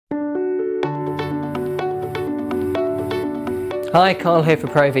Hi, Carl here for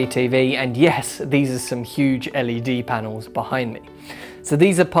ProAV TV, and yes, these are some huge LED panels behind me. So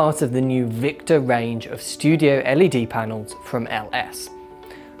these are part of the new Victor range of studio LED panels from LS.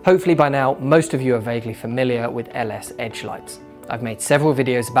 Hopefully by now, most of you are vaguely familiar with LS edge lights. I've made several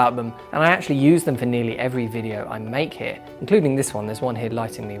videos about them, and I actually use them for nearly every video I make here, including this one. There's one here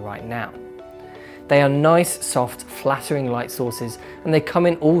lighting me right now. They are nice, soft, flattering light sources, and they come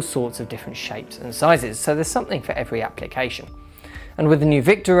in all sorts of different shapes and sizes, so there's something for every application. And with the new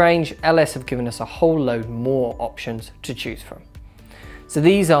Victor range, LS have given us a whole load more options to choose from. So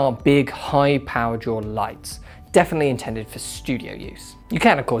these are big, high power draw lights, definitely intended for studio use. You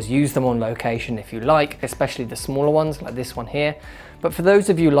can of course use them on location if you like, especially the smaller ones like this one here, but for those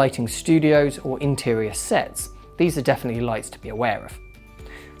of you lighting studios or interior sets, these are definitely lights to be aware of.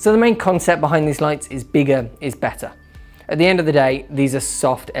 So the main concept behind these lights is bigger is better. At the end of the day, these are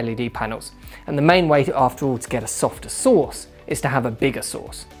soft LED panels, and the main way after all to get a softer source is to have a bigger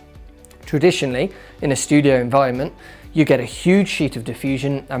source. Traditionally, in a studio environment, you get a huge sheet of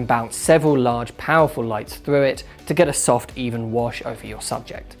diffusion and bounce several large, powerful lights through it to get a soft, even wash over your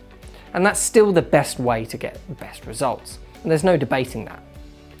subject. And that's still the best way to get the best results, and there's no debating that.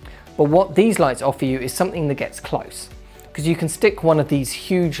 But what these lights offer you is something that gets close, because you can stick one of these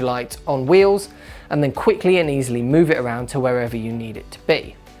huge lights on wheels and then quickly and easily move it around to wherever you need it to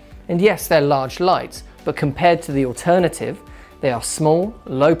be. And yes, they're large lights, but compared to the alternative, they are small,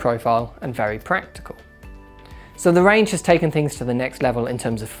 low profile, and very practical. So the range has taken things to the next level in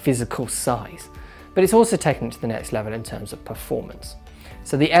terms of physical size, but it's also taken it to the next level in terms of performance.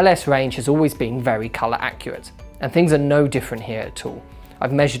 So the LS range has always been very color accurate, and things are no different here at all.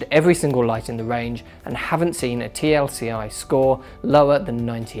 I've measured every single light in the range and haven't seen a TLCI score lower than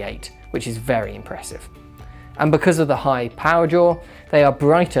 98, which is very impressive. And because of the high power draw, they are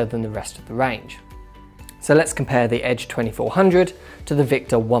brighter than the rest of the range. So let's compare the Edge 2400 to the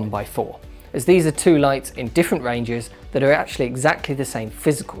Victor 1x4, as these are two lights in different ranges that are actually exactly the same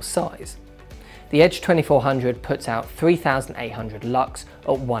physical size. The Edge 2400 puts out 3800 lux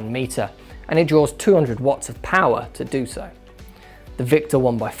at 1 meter, and it draws 200 watts of power to do so. The Victor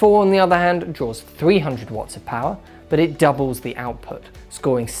 1x4 on the other hand draws 300 watts of power, but it doubles the output,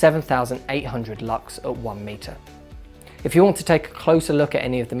 scoring 7800 lux at 1 meter. If you want to take a closer look at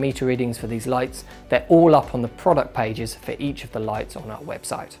any of the meter readings for these lights, they're all up on the product pages for each of the lights on our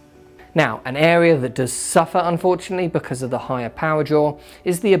website. Now, an area that does suffer unfortunately because of the higher power draw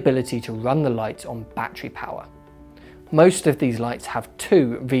is the ability to run the lights on battery power. Most of these lights have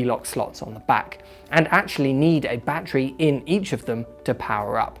 2 V-lock slots on the back and actually need a battery in each of them to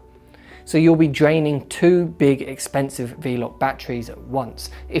power up. So you'll be draining 2 big expensive V-lock batteries at once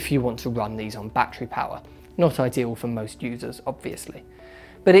if you want to run these on battery power. Not ideal for most users, obviously.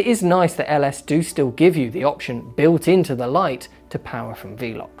 But it is nice that LS do still give you the option built into the light to power from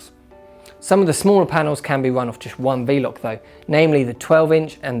V-locks. Some of the smaller panels can be run off just one V-lock though, namely the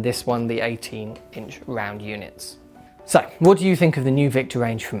 12-inch and this one the 18-inch round units. So, what do you think of the new Victor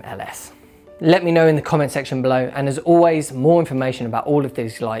range from LS? Let me know in the comment section below, and as always, more information about all of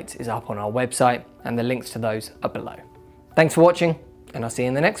these lights is up on our website and the links to those are below. Thanks for watching, and I'll see you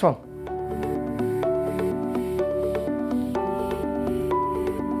in the next one.